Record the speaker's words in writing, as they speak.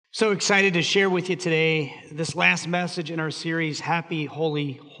So excited to share with you today this last message in our series, Happy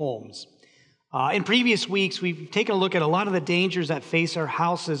Holy Homes. In previous weeks, we've taken a look at a lot of the dangers that face our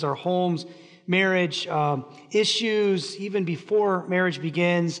houses, our homes, marriage, issues, even before marriage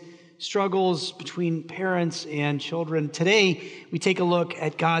begins, struggles between parents and children. Today, we take a look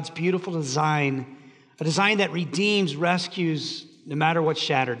at God's beautiful design, a design that redeems, rescues, no matter what's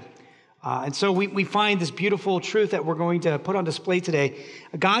shattered. And so we find this beautiful truth that we're going to put on display today.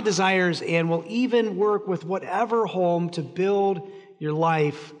 God desires and will even work with whatever home to build your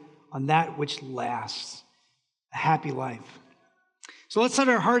life on that which lasts, a happy life. So let's set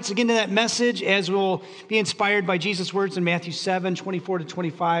our hearts again to that message as we'll be inspired by Jesus' words in Matthew 7, 24 to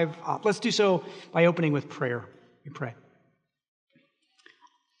 25. Let's do so by opening with prayer. We pray.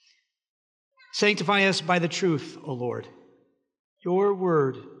 Sanctify us by the truth, O Lord. Your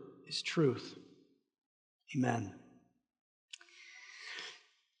word is truth. Amen.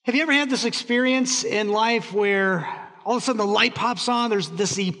 Have you ever had this experience in life where all of a sudden the light pops on, there's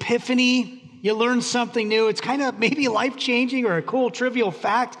this epiphany, you learn something new, it's kind of maybe life-changing or a cool trivial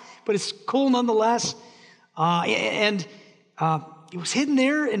fact, but it's cool nonetheless. It was hidden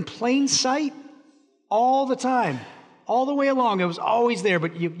there in plain sight all the time, all the way along. It was always there,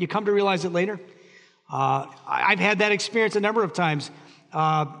 but you come to realize it later. I've had that experience a number of times.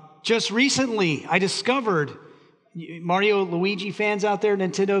 Just recently, I discovered, Mario Luigi fans out there,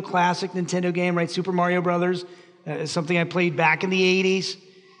 Nintendo, classic Nintendo game, right? Super Mario Brothers, something I played back in the 80s.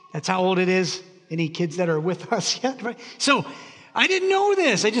 That's how old it is. Any kids that are with us yet? Right? So I didn't know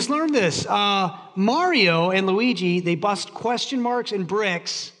this. I just learned this. Mario and Luigi, they bust question marks and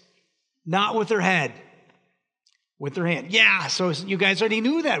bricks, not with their head, with their hand. Yeah, so you guys already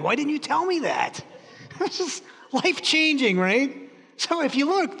knew that. Why didn't you tell me that? This is life-changing, right? So if you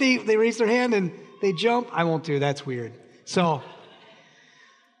look, they raise their hand and they jump. I won't do. That's weird. So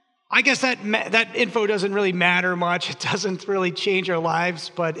I guess that info doesn't really matter much. It doesn't really change our lives,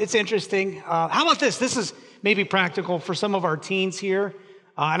 but it's interesting. How about this? This is maybe practical for some of our teens here.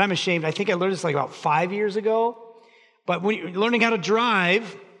 And I'm ashamed. I think I learned this like about 5 years ago. But when you're learning how to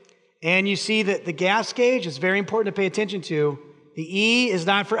drive and you see that the gas gauge is very important to pay attention to. The E is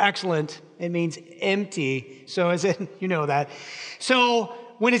not for excellent. It means empty. So as in, you know that. So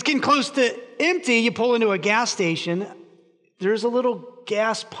when it's getting close to empty, you pull into a gas station. There's a little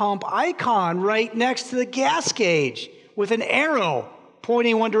gas pump icon right next to the gas gauge with an arrow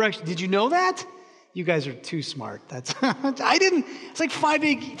pointing one direction. Did you know that? You guys are too smart. I didn't. It's like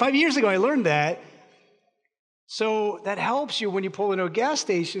 5 years ago I learned that. So that helps you when you pull into a gas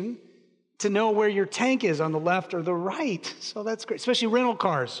station to know where your tank is on the left or the right. So that's great, especially rental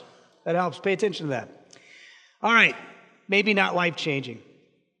cars. That helps. Pay attention to that. All right, maybe not life-changing.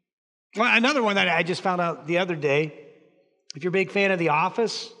 Well, another one that I just found out the other day, if you're a big fan of The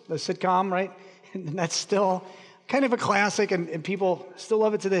Office, the sitcom, right? And that's still kind of a classic, and people still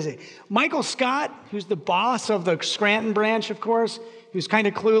love it to this day. Michael Scott, who's the boss of the Scranton branch, of course, who's kind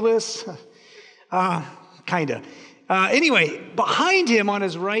of clueless. Anyway, behind him on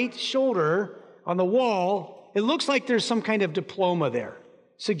his right shoulder on the wall, it looks like there's some kind of diploma there,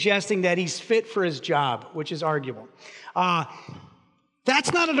 suggesting that he's fit for his job, which is arguable.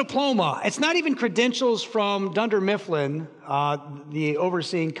 That's not a diploma. It's not even credentials from Dunder Mifflin, the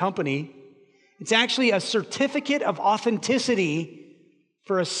overseeing company. It's actually a certificate of authenticity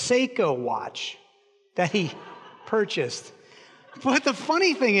for a Seiko watch that he purchased. But the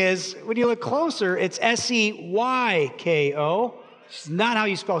funny thing is, when you look closer, it's Seyko. It's not how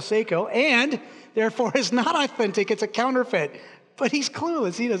you spell Seiko, and therefore is not authentic. It's a counterfeit. But he's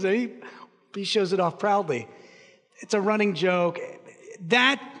clueless. He doesn't. He shows it off proudly. It's a running joke.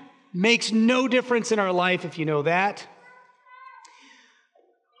 That makes no difference in our life if you know that.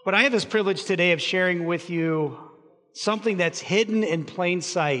 But I have this privilege today of sharing with you something that's hidden in plain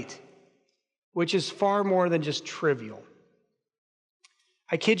sight, which is far more than just trivial.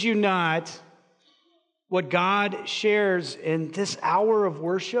 I kid you not, what God shares in this hour of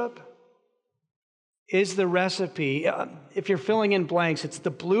worship is the recipe. If you're filling in blanks, it's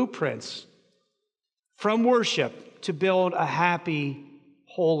the blueprints from worship to build a happy,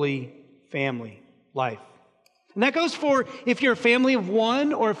 holy family life. And that goes for if you're a family of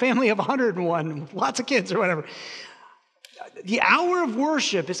one or a family of 101, lots of kids or whatever. The hour of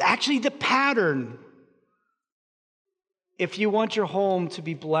worship is actually the pattern. If you want your home to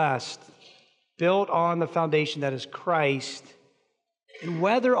be blessed, built on the foundation that is Christ, and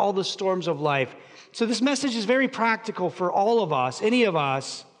weather all the storms of life. So this message is very practical for all of us, any of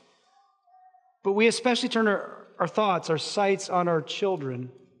us, but we especially turn our thoughts, our sights on our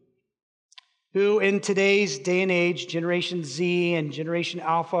children. who in today's day and age, Generation Z and Generation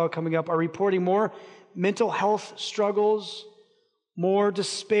Alpha coming up, are reporting more mental health struggles, more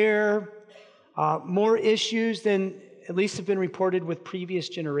despair, more issues than at least have been reported with previous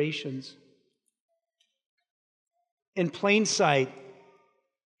generations. In plain sight,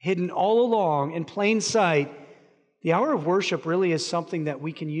 hidden all along, in plain sight, the hour of worship really is something that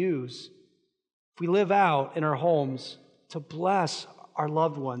we can use if we live out in our homes to bless our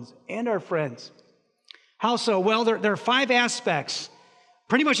loved ones and our friends. How so? Well, there are 5 aspects,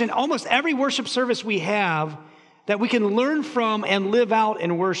 pretty much in almost every worship service we have, that we can learn from and live out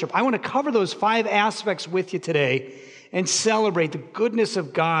in worship. I want to cover those 5 aspects with you today and celebrate the goodness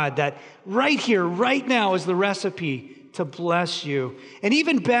of God that right here, right now is the recipe to bless you. And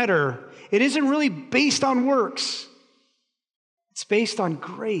even better, it isn't really based on works. It's based on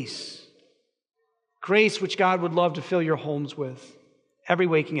grace. Grace which God would love to fill your homes with every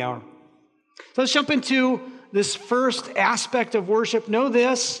waking hour. So let's jump into this first aspect of worship. Know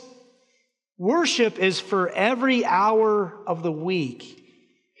this: worship is for every hour of the week.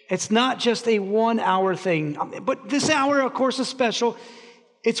 It's not just a 1-hour thing. But this hour, of course, is special.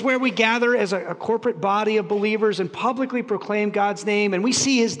 It's where we gather as a corporate body of believers and publicly proclaim God's name. And we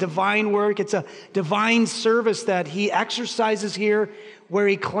see his divine work. It's a divine service that he exercises here, where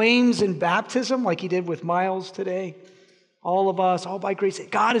he claims in baptism, like he did with Miles today, all of us, all by grace.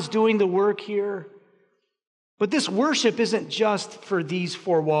 God is doing the work here. But this worship isn't just for these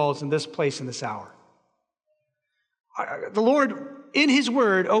 4 walls in this place in this hour. The Lord, in his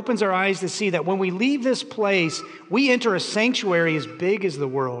word, opens our eyes to see that when we leave this place, we enter a sanctuary as big as the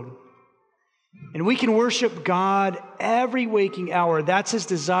world. And we can worship God every waking hour. That's his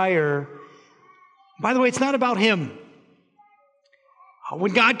desire. By the way, it's not about him.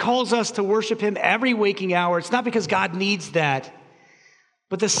 When God calls us to worship him every waking hour, it's not because God needs that.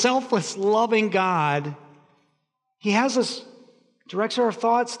 But the selfless, loving God, he has us, directs our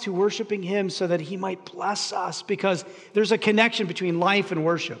thoughts to worshiping him so that he might bless us, because there's a connection between life and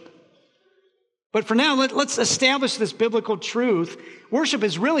worship. But for now, let's establish this biblical truth. Worship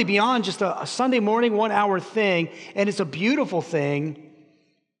is really beyond just a Sunday morning 1-hour thing, and it's a beautiful thing,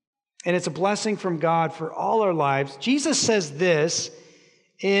 and it's a blessing from God for all our lives. Jesus says this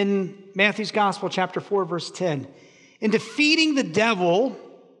in Matthew's Gospel, chapter 4, verse 10. In defeating the devil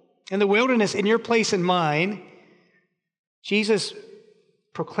in the wilderness in your place and mine, Jesus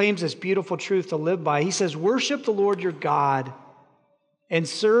proclaims this beautiful truth to live by. He says, worship the Lord your God and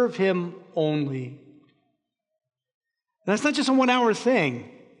serve him only. And that's not just a 1-hour thing,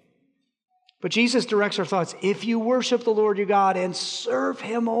 but Jesus directs our thoughts. If you worship the Lord your God and serve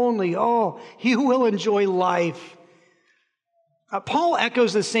him only, you will enjoy life. Paul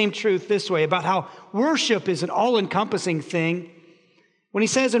echoes the same truth this way about how worship is an all-encompassing thing when he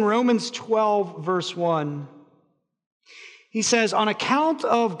says in Romans 12, verse 1, he says, on account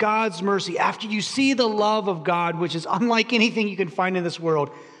of God's mercy, after you see the love of God, which is unlike anything you can find in this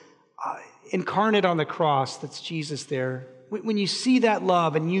world, incarnate on the cross, that's Jesus there. When you see that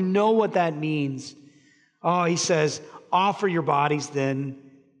love and you know what that means, he says, offer your bodies then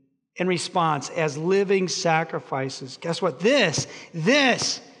in response as living sacrifices. Guess what? This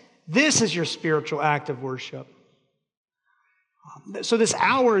is your spiritual act of worship. So this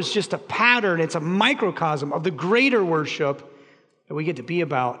hour is just a pattern. It's a microcosm of the greater worship that we get to be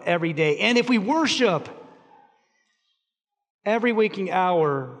about every day. And if we worship every waking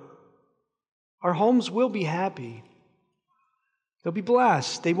hour, our homes will be happy. They'll be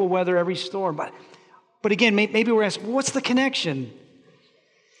blessed. They will weather every storm. But again, maybe we're asking, what's the connection?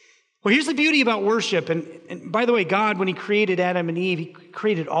 Well, here's the beauty about worship. And by the way, God, when he created Adam and Eve, he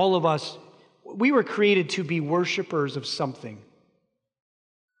created all of us. We were created to be worshipers of something.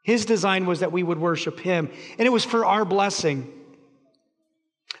 His design was that we would worship him, and it was for our blessing.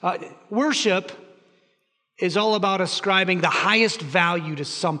 Worship is all about ascribing the highest value to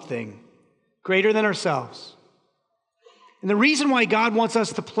something greater than ourselves. And the reason why God wants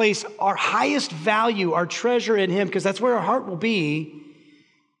us to place our highest value, our treasure in him, because that's where our heart will be,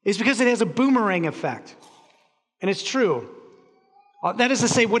 is because it has a boomerang effect. And it's true. That is to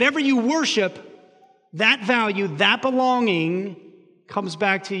say, whatever you worship, that value, that belonging comes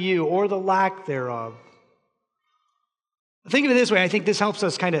back to you, or the lack thereof. Think of it this way. I think this helps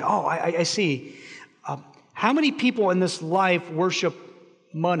us kind of, I see. How many people in this life worship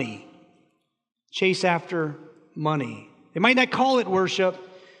money, chase after money? They might not call it worship,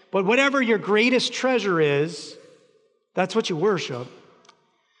 but whatever your greatest treasure is, that's what you worship.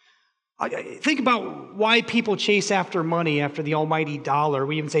 Think about why people chase after money, after the almighty dollar.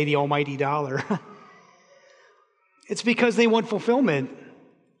 We even say the almighty dollar. It's because they want fulfillment.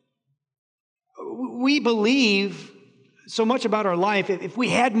 We believe so much about our life. If we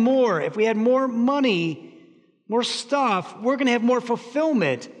had more money, more stuff, we're going to have more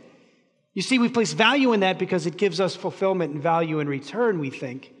fulfillment. You see, we place value in that because it gives us fulfillment and value in return, we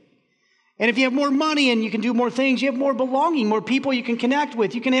think. And if you have more money and you can do more things, you have more belonging, more people you can connect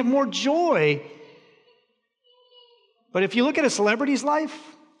with, you can have more joy. But if you look at a celebrity's life,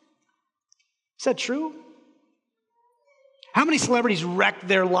 is that true? How many celebrities wrecked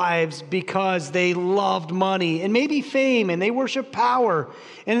their lives because they loved money and maybe fame and they worship power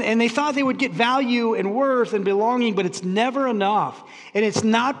and they thought they would get value and worth and belonging, but it's never enough and it's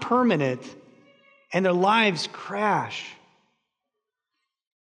not permanent and their lives crash.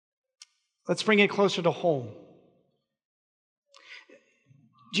 Let's bring it closer to home.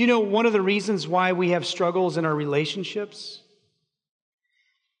 Do you know one of the reasons why we have struggles in our relationships?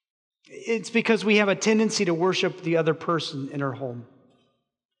 It's because we have a tendency to worship the other person in our home.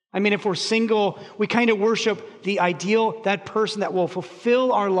 I mean, if we're single, we kind of worship the ideal, that person that will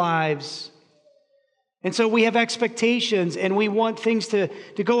fulfill our lives. And so we have expectations and we want things to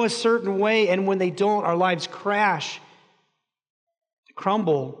go a certain way. And when they don't, our lives crash,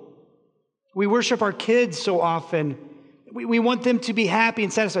 crumble. We worship our kids so often. We want them to be happy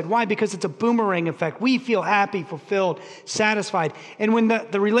and satisfied. Why? Because it's a boomerang effect. We feel happy, fulfilled, satisfied. And when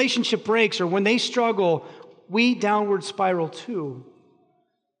the relationship breaks or when they struggle, we downward spiral too.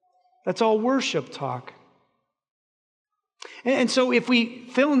 That's all worship talk. And so if we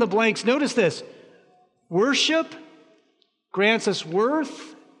fill in the blanks, notice this. Worship grants us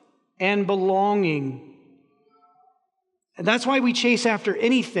worth and belonging. And that's why we chase after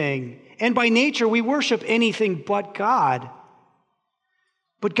anything. And by nature, we worship anything but God.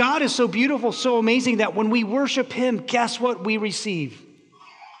 But God is so beautiful, so amazing that when we worship Him, guess what we receive?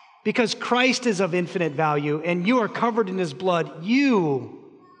 Because Christ is of infinite value and you are covered in His blood, you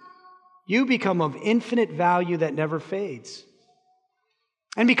become of infinite value that never fades.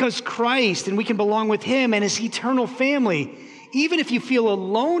 And because Christ, and we can belong with Him and His eternal family, even if you feel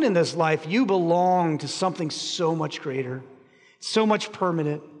alone in this life, you belong to something so much greater, so much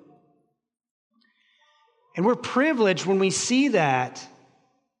permanent. And we're privileged when we see that,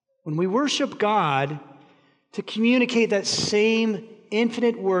 when we worship God, to communicate that same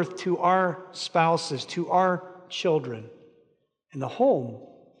infinite worth to our spouses, to our children, in the home.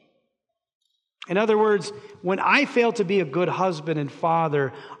 In other words, when I fail to be a good husband and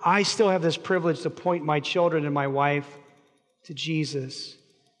father, I still have this privilege to point my children and my wife to Jesus,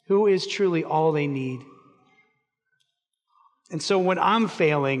 who is truly all they need. And so when I'm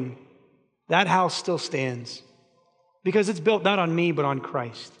failing, that house still stands because it's built not on me, but on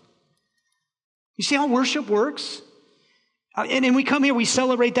Christ. You see how worship works? And we come here, we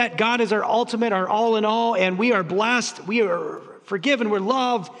celebrate that God is our ultimate, our all in all, and we are blessed, we are forgiven, we're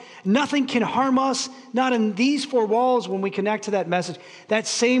loved. Nothing can harm us, not in these four walls when we connect to that message. That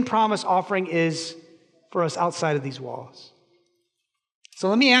same promise offering is for us outside of these walls. So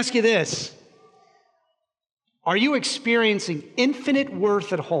let me ask you this. Are you experiencing infinite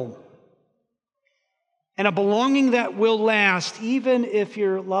worth at home? And a belonging that will last even if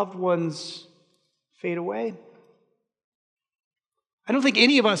your loved ones fade away? I don't think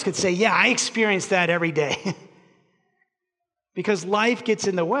any of us could say, yeah, I experience that every day. Because life gets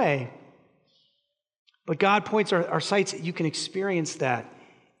in the way. But God points our sights that you can experience that.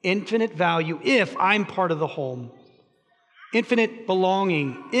 Infinite value if I'm part of the home. Infinite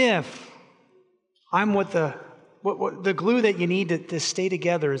belonging if I'm what the glue that you need to stay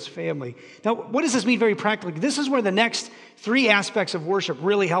together as family. Now, what does this mean very practically? This is where the next three aspects of worship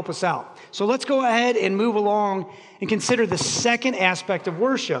really help us out. So let's go ahead and move along and consider the second aspect of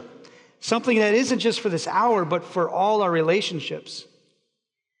worship, something that isn't just for this hour, but for all our relationships.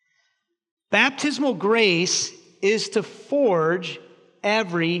 Baptismal grace is to forge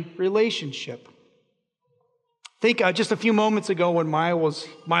every relationship. Think just a few moments ago when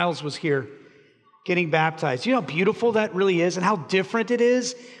Miles was here, getting baptized. You know how beautiful that really is and how different it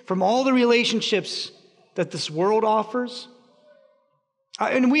is from all the relationships that this world offers?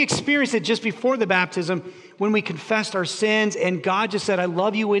 And we experienced it just before the baptism when we confessed our sins and God just said, I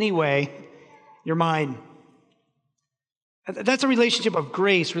love you anyway. You're mine. That's a relationship of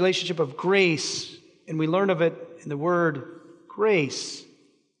grace, and we learn of it in the word grace.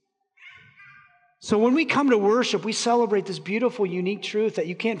 So when we come to worship, we celebrate this beautiful, unique truth that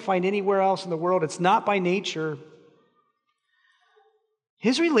you can't find anywhere else in the world. It's not by nature.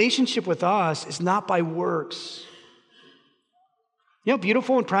 His relationship with us is not by works. You know how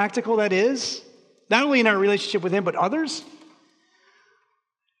beautiful and practical that is? Not only in our relationship with Him, but others.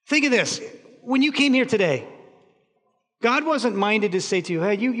 Think of this. When you came here today, God wasn't minded to say to you,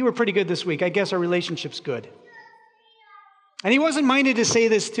 hey, you were pretty good this week. I guess our relationship's good. And he wasn't minded to say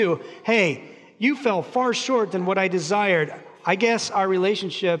this too. Hey, you fell far short than what I desired. I guess our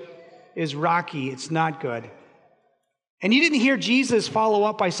relationship is rocky. It's not good. And you didn't hear Jesus follow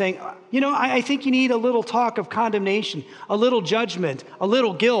up by saying, I think you need a little talk of condemnation, a little judgment, a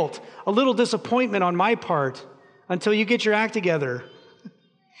little guilt, a little disappointment on my part until you get your act together.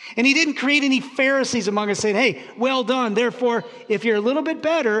 And he didn't create any Pharisees among us saying, hey, well done. Therefore, if you're a little bit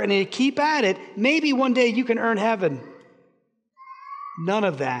better and you keep at it, maybe one day you can earn heaven. None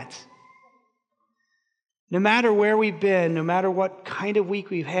of that. No matter where we've been, no matter what kind of week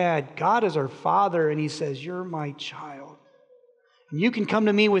we've had, God is our Father, and he says, you're my child. And you can come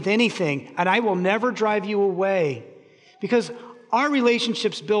to me with anything, and I will never drive you away. Because our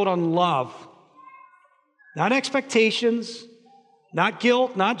relationship's built on love, not expectations, not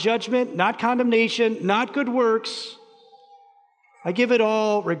guilt, not judgment, not condemnation, not good works. I give it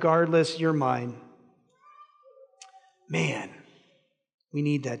all regardless, you're mine. Man, we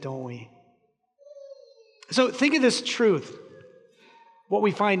need that, don't we? So think of this truth, what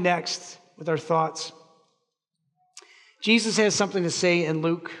we find next with our thoughts. Jesus has something to say in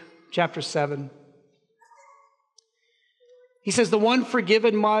Luke chapter 7. He says, the one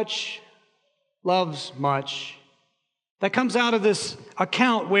forgiven much loves much. That comes out of this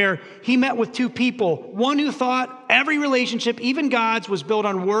account where he met with two people. One who thought every relationship, even God's, was built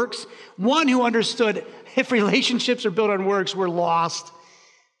on works. One who understood if relationships are built on works, we're lost.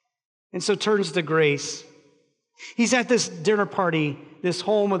 And so turns to grace. He's at this dinner party, this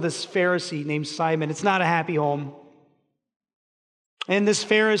home of this Pharisee named Simon. It's not a happy home. And this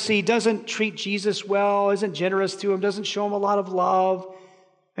Pharisee doesn't treat Jesus well, isn't generous to him, doesn't show him a lot of love.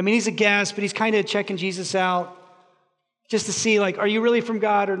 I mean, he's a guest, but he's kind of checking Jesus out just to see, are you really from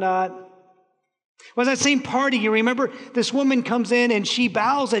God or not? Well, that same party, you remember, this woman comes in and she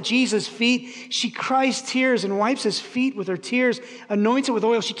bows at Jesus' feet. She cries tears and wipes his feet with her tears, anoints it with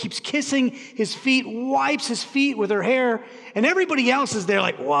oil. She keeps kissing his feet, wipes his feet with her hair. And everybody else is there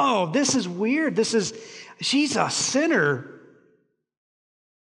like, whoa, this is weird. She's a sinner.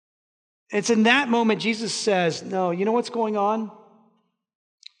 It's in that moment Jesus says, no, you know what's going on?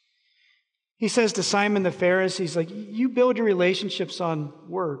 He says to Simon the Pharisee, you build your relationships on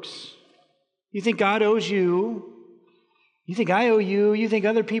works. You think God owes you. You think I owe you. You think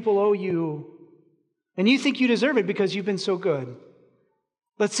other people owe you. And you think you deserve it because you've been so good.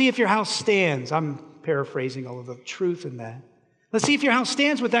 Let's see if your house stands. I'm paraphrasing all of the truth in that. Let's see if your house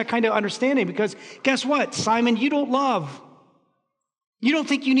stands with that kind of understanding, because guess what, Simon, you don't love. You don't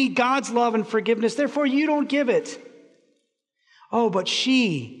think you need God's love and forgiveness, therefore you don't give it. Oh, but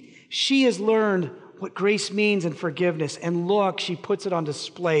she has learned what grace means and forgiveness. And look, she puts it on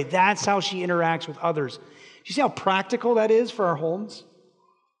display. That's how she interacts with others. Do you see how practical that is for our homes?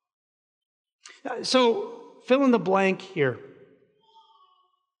 So fill in the blank here.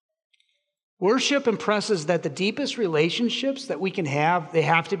 Worship impresses that the deepest relationships that we can have, they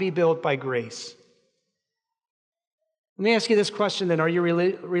have to be built by grace. Let me ask you this question then. Are your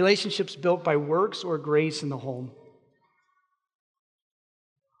relationships built by works or grace in the home?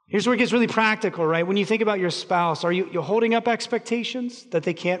 Here's where it gets really practical, right? When you think about your spouse, are you holding up expectations that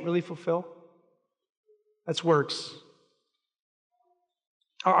they can't really fulfill? That's works.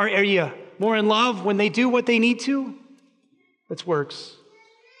 Are you more in love when they do what they need to? That's works.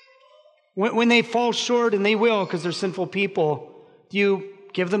 When they fall short, and they will because they're sinful people, do you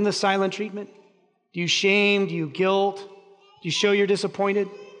give them the silent treatment? Do you shame? Do you guilt? Do you show you're disappointed?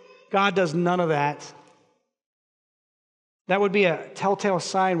 God does none of that. That would be a telltale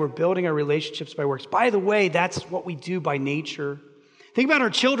sign we're building our relationships by works. By the way, that's what we do by nature. Think about our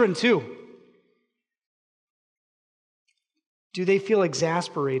children too. Do they feel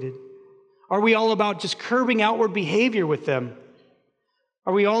exasperated? Are we all about just curbing outward behavior with them?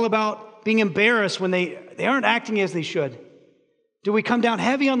 Are we all about being embarrassed when they aren't acting as they should? Do we come down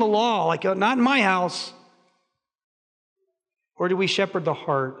heavy on the law, like not in my house? Or do we shepherd the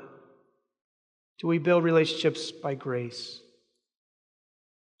heart? Do we build relationships by grace?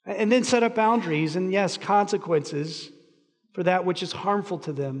 And then set up boundaries and, yes, consequences for that which is harmful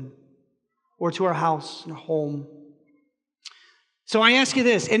to them or to our house and home. So I ask you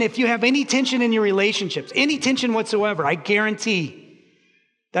this, and if you have any tension in your relationships, any tension whatsoever, I guarantee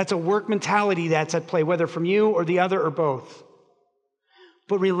that's a work mentality that's at play, whether from you or the other or both.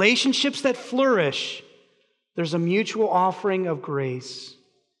 But relationships that flourish, there's a mutual offering of grace.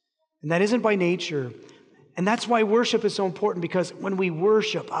 And that isn't by nature. And that's why worship is so important, because when we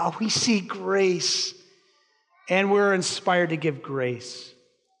worship, we see grace. And we're inspired to give grace.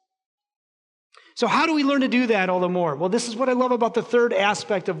 So how do we learn to do that all the more? Well, this is what I love about the third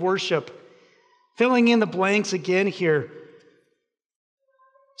aspect of worship. Filling in the blanks again here.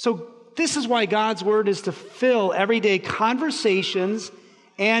 So this is why God's word is to fill everyday conversations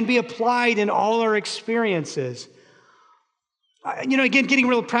and be applied in all our experiences. Again, getting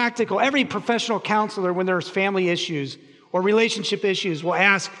real practical, every professional counselor, when there's family issues or relationship issues, will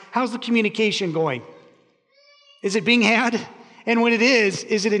ask, how's the communication going? Is it being had? And when it is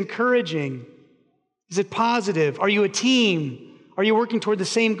it encouraging? Is it positive? Are you a team? Are you working toward the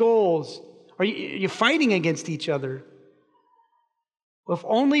same goals? Are you fighting against each other? Well, if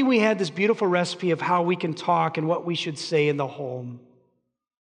only we had this beautiful recipe of how we can talk and what we should say in the home.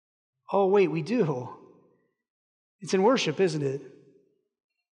 Oh, wait, we do. It's in worship, isn't it?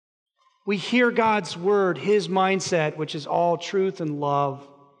 We hear God's word, his mindset, which is all truth and love.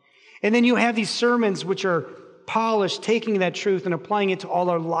 And then you have these sermons which are polished, taking that truth and applying it to all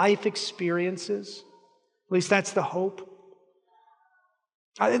our life experiences. At least that's the hope.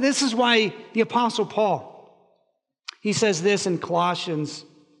 This is why the Apostle Paul, he says this in Colossians.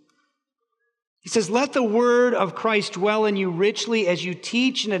 He says, let the word of Christ dwell in you richly as you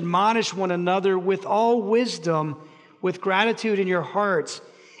teach and admonish one another with all wisdom, with gratitude in your hearts,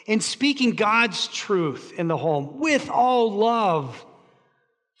 in speaking God's truth in the home, with all love.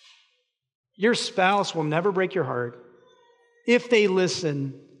 Your spouse will never break your heart if they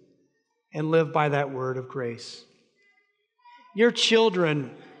listen and live by that word of grace. Your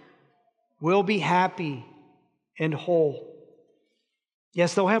children will be happy and whole.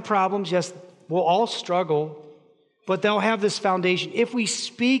 Yes, they'll have problems. Yes, we'll all struggle, but they'll have this foundation. If we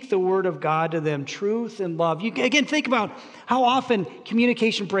speak the word of God to them, truth and love. You, again, think about how often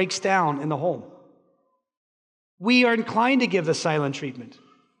communication breaks down in the home. We are inclined to give the silent treatment.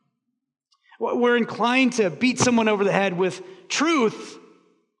 We're inclined to beat someone over the head with truth,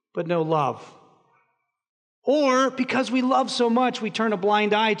 but no love. Or because we love so much, we turn a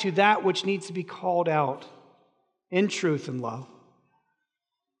blind eye to that which needs to be called out in truth and love.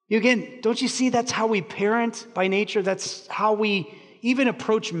 Again, don't you see that's how we parent by nature? That's how we even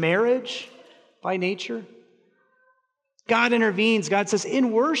approach marriage by nature. God intervenes. God says,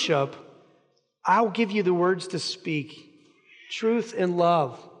 in worship, I'll give you the words to speak, truth and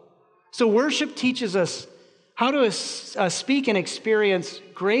love. So worship teaches us how to speak and experience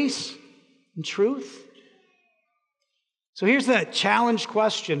grace and truth. So here's the challenge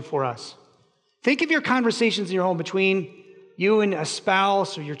question for us. Think of your conversations in your home between you and a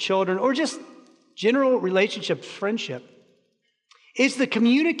spouse or your children, or just general relationships, friendship. Is the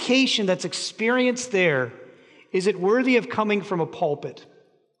communication that's experienced there, is it worthy of coming from a pulpit?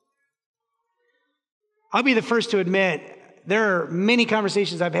 I'll be the first to admit, there are many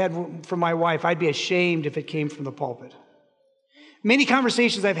conversations I've had from my wife I'd be ashamed if it came from the pulpit. Many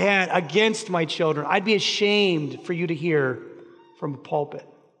conversations I've had against my children, I'd be ashamed for you to hear from a pulpit.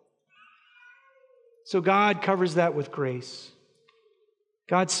 So God covers that with grace.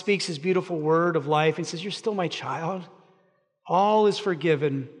 God speaks his beautiful word of life and says, you're still my child. All is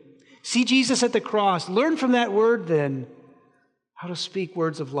forgiven. See Jesus at the cross. Learn from that word then how to speak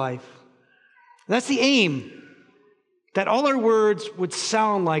words of life. And that's the aim, that all our words would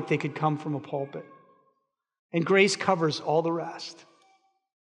sound like they could come from a pulpit. And grace covers all the rest.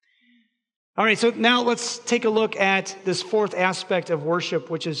 All right, so now let's take a look at this fourth aspect of worship,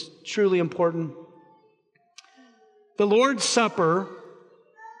 which is truly important. The Lord's Supper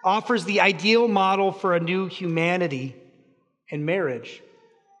offers the ideal model for a new humanity and marriage.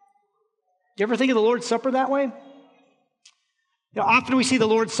 Do you ever think of the Lord's Supper that way? Often we see the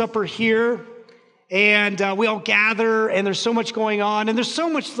Lord's Supper here, and we all gather, and there's so much going on, and there's so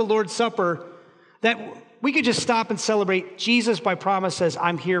much to the Lord's Supper that we could just stop and celebrate. Jesus, by promise, says,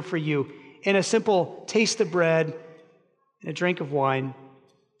 I'm here for you, in a simple taste of bread and a drink of wine.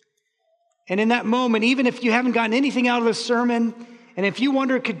 And in that moment, even if you haven't gotten anything out of the sermon, and if you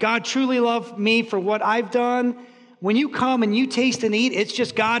wonder, could God truly love me for what I've done? When you come and you taste and eat, it's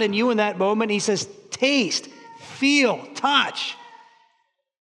just God and you in that moment. He says, taste, feel, touch.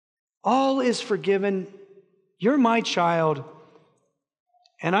 All is forgiven. You're my child,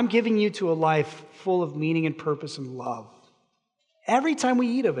 and I'm giving you to a life full of meaning and purpose and love. Every time we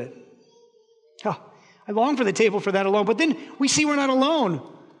eat of it. Oh, I long for the table for that alone. But then we see we're not alone.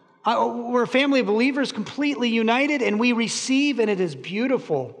 We're a family of believers completely united, and we receive, and it is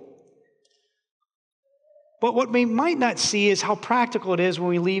beautiful. But what we might not see is how practical it is when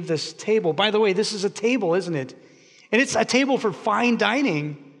we leave this table. By the way, this is a table, isn't it? And it's a table for fine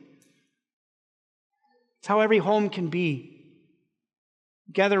dining. It's how every home can be.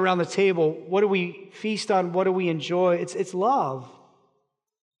 Gather around the table. What do we feast on? What do we enjoy? It's love.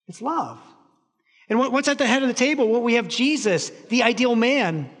 It's love. And what's at the head of the table? Well, we have Jesus, the ideal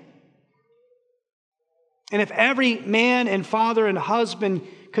man. And if every man and father and husband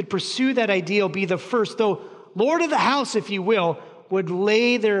could pursue that ideal, be the first, though Lord of the house, if you will, would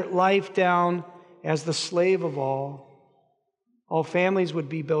lay their life down as the slave of all families would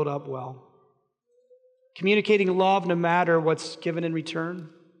be built up well. Communicating love no matter what's given in return.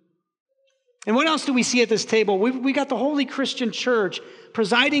 And what else do we see at this table? We got the Holy Christian Church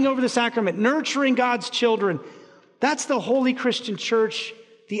presiding over the sacrament, nurturing God's children. That's the Holy Christian Church,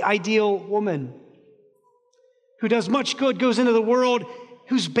 the ideal woman who does much good, goes into the world,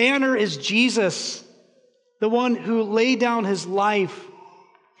 whose banner is Jesus, the one who laid down his life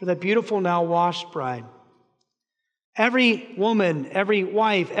for that beautiful now washed bride. Every woman, every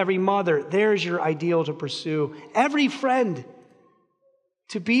wife, every mother, there's your ideal to pursue. Every friend,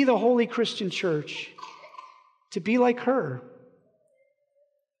 to be the Holy Christian Church, to be like her.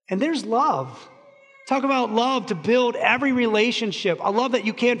 And there's love. Talk about love to build every relationship. A love that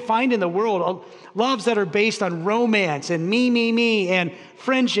you can't find in the world. Loves that are based on romance and me, and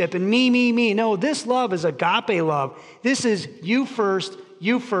friendship and me. No, this love is agape love. This is you first,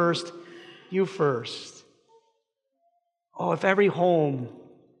 you first, you first. Oh, if every home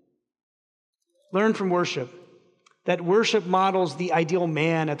learned from worship, that worship models the ideal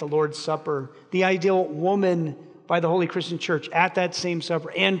man at the Lord's Supper, the ideal woman by the Holy Christian Church at that same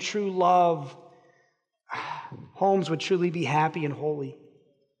supper, and true love, homes would truly be happy and holy.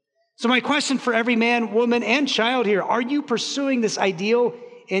 So my question for every man, woman, and child here, are you pursuing this ideal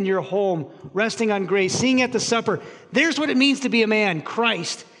in your home, resting on grace, seeing at the supper, there's what it means to be a man,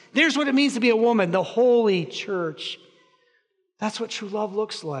 Christ. There's what it means to be a woman, the Holy Church. That's what true love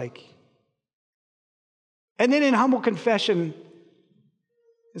looks like. And then in humble confession,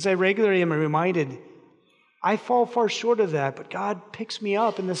 as I regularly am reminded, I fall far short of that, but God picks me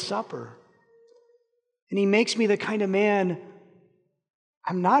up in the supper. And he makes me the kind of man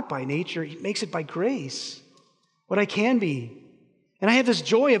I'm not by nature. He makes it by grace, what I can be. And I have this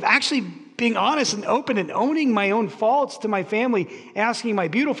joy of actually being honest and open and owning my own faults to my family, asking my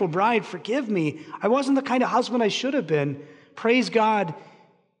beautiful bride, forgive me. I wasn't the kind of husband I should have been. Praise God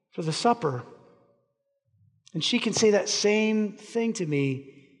for the supper. And she can say that same thing to me.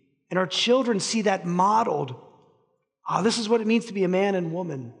 And our children see that modeled. Oh, this is what it means to be a man and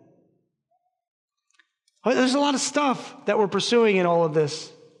woman. There's a lot of stuff that we're pursuing in all of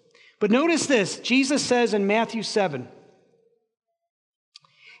this. But notice this. Jesus says in Matthew 7,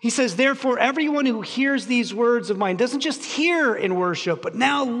 he says, therefore, everyone who hears these words of mine doesn't just hear in worship, but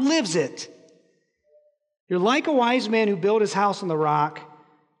now lives it. You're like a wise man who built his house on the rock.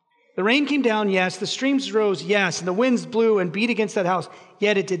 The rain came down, yes. The streams rose, yes. And the winds blew and beat against that house,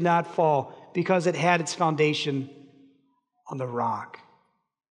 yet it did not fall because it had its foundation on the rock.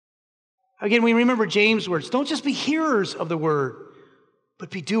 Again, we remember James' words. Don't just be hearers of the word,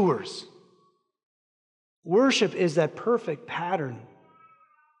 but be doers. Worship is that perfect pattern,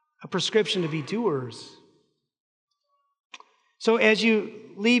 a prescription to be doers. So as you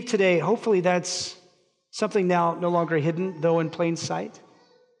leave today, hopefully that's something now no longer hidden, though in plain sight.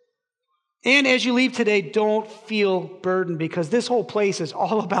 And as you leave today, don't feel burdened because this whole place is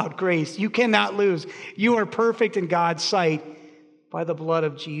all about grace. You cannot lose. You are perfect in God's sight by the blood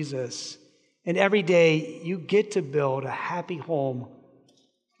of Jesus. And every day you get to build a happy home,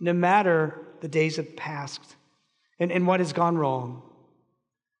 no matter the days have passed and what has gone wrong.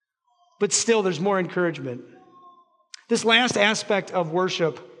 But still, there's more encouragement. This last aspect of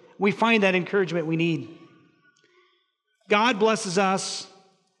worship, we find that encouragement we need. God blesses us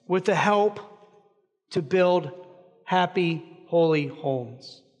with the help to build happy, holy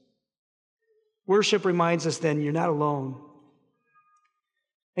homes. Worship reminds us then you're not alone.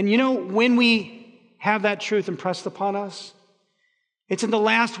 And you know, when we have that truth impressed upon us, it's in the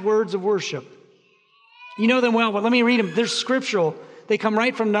last words of worship. You know them well, but let me read them. They're scriptural. They come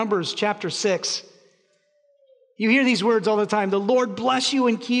right from Numbers chapter 6. You hear these words all the time. The Lord bless you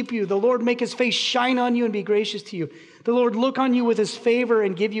and keep you. The Lord make his face shine on you and be gracious to you. The Lord look on you with his favor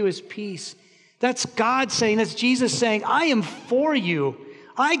and give you his peace. That's God saying, that's Jesus saying, I am for you.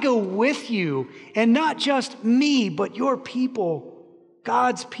 I go with you. And not just me, but your people.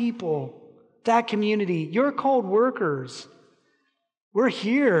 God's people, that community, you're called workers. We're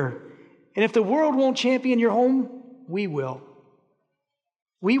here. And if the world won't champion your home, we will.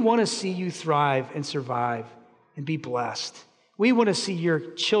 We want to see you thrive and survive and be blessed. We want to see your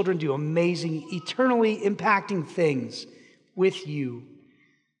children do amazing, eternally impacting things with you.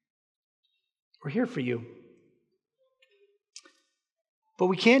 We're here for you. But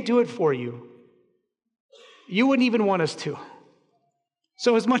we can't do it for you. You wouldn't even want us to.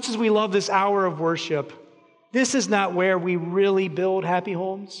 So as much as we love this hour of worship, this is not where we really build happy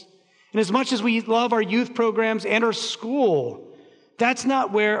homes. And as much as we love our youth programs and our school, that's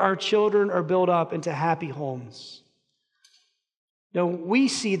not where our children are built up into happy homes. No, we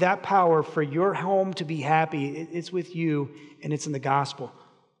see that power for your home to be happy. It's with you, and it's in the gospel.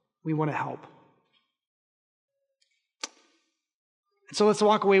 We want to help. And so let's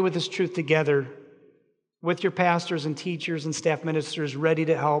walk away with this truth together, with your pastors and teachers and staff ministers ready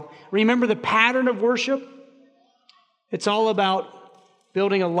to help. Remember the pattern of worship? It's all about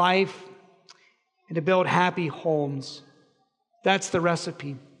building a life and to build happy homes. That's the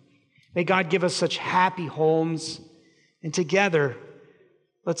recipe. May God give us such happy homes, and together,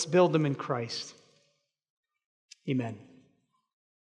 let's build them in Christ. Amen.